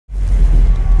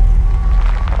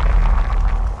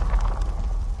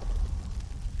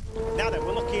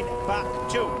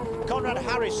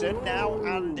Holden now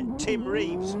and Tim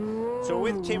Reeves. So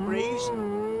with Tim Reeves,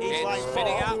 he's like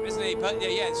spinning up, isn't he? But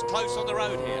yeah, it's close on the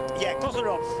road here. Yeah, close on the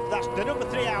road. That's the number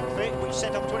 3 outfit, which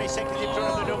set off 20 seconds in front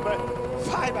of the number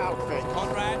 5 outfit.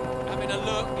 CONRAD having a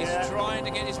look. He's trying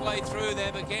to get his way through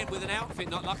there, but again with an outfit,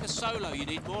 not like a solo. You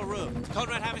need more room.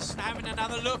 CONRAD having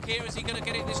another look here. Is he going to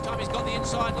get it this time? He's got the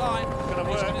inside line.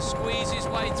 He's going to squeeze his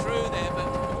way through there, but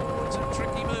it's a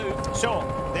tricky move. So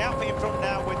the outfit in front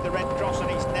now with the red cross, and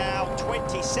he's now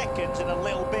 20 seconds and a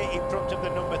little bit in front of the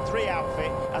number 3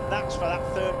 outfit, and that's for that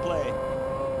 3rd place.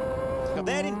 So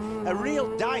they're in a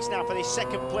real dice now for this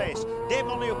 2nd place. Dave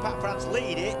Molyneux, Pat France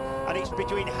lead it, and it's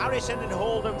between Harrison and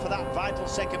Holden for that vital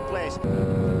 2nd place.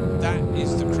 That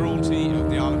is the cruelty of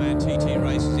the Isle of Man TT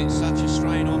races. It's such a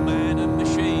strain on man and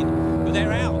machine, but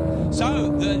they're out. So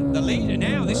the leader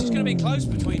now, this is going to be close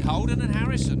between Holden and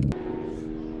Harrison.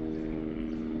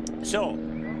 So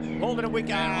Holden and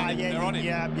Winkle, they're on him.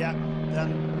 Yeah.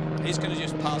 He's going to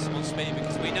just pass them on speed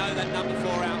because we know that number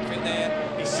 4 outfit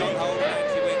there is John Holden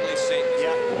and Winkle is sick.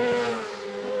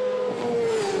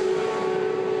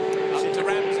 Up to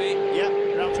Ramsey.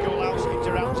 Yeah, round Schoolhouse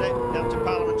into Ramsey, down to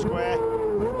Parliament Square.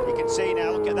 You can see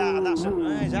now, look at that, and that's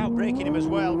he's out breaking him as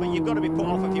well, but you've got to be put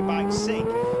off if your bike's sick.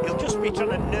 He'll just be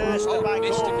trying to nurse the bike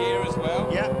missed home. a gear as well.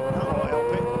 Yeah, that won't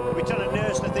help it. He'll be trying to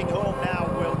nurse the thing home now,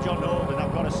 Will John Holden,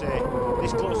 I've got to say.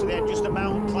 This close to the end, just the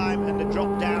mountain climb and the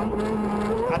drop down.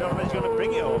 I don't know if he's going to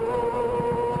bring it home.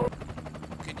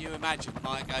 Can you imagine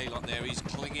Mike AYLOTT there? He's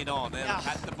clinging on. They'll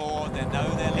at the board. They know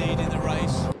they're leading the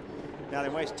race. Now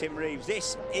then, where's Tim Reeves?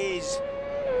 This is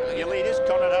your leaders,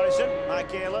 CONRAD Harrison, Mike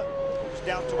AYLOTT. Just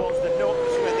down towards the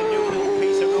nuts where the new little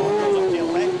piece of road goes off to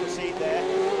your left. You'll see it there.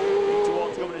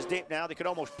 Towards Governor's Dip now. They could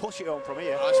almost push it home from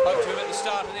here. I spoke to him at the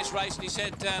start of this race and he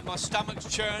said, my stomach's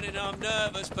churning and I'm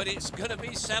nervous, but it's going to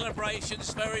be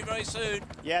celebrations very, very soon.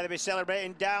 Yeah, they'll be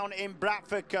celebrating down in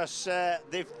Bradford because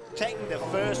they've taken the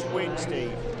first win,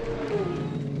 Steve.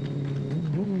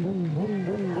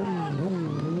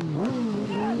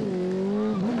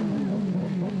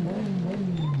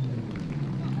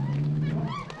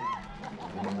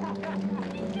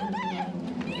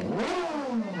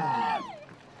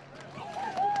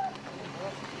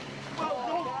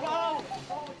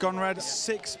 CONRAD,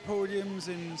 6 podiums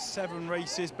in 7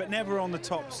 races, but never on the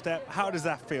top step. How does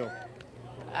that feel?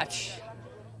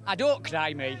 I don't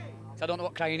cry, me. I don't know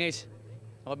what crying is.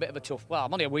 I'm a bit of a tough, well,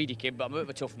 I'm only a weedy kid, but I'm a bit of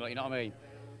a tough nut, you know what I mean?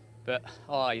 But,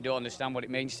 you don't understand what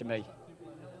it means to me.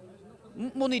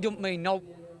 Money don't mean, no,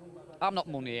 I'm not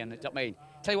money, and it don't mean.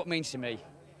 Tell you what it means to me.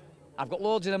 I've got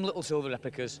loads of them little silver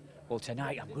replicas. Well,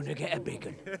 tonight I'm going to get a big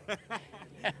one.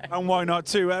 And why not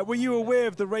too? Were you aware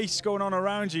of the race going on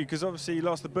around you? Because obviously you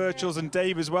lost the Birchells and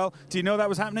Dave as well. Do you know that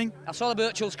was happening? I saw the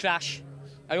Birchells crash.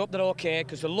 I hope they're okay,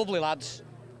 because they're lovely lads.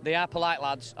 They are polite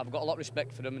lads. I've got a lot of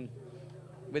respect for them. And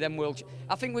with them,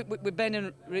 I think with Ben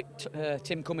and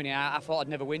Tim coming here, I thought I'd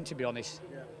never win, to be honest.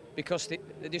 Yeah. Because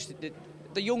they're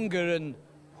younger and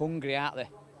hungry, aren't they?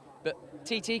 But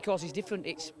TT course is different.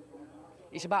 It's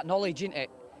about knowledge, isn't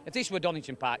it? If this were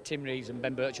Donington Park, Tim Reeves and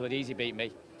Ben Birchall would easy beat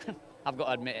me. I've got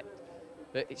to admit it.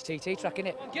 But it's TT track,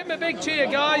 innit? Give him a big cheer,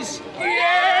 guys.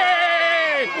 Yeah!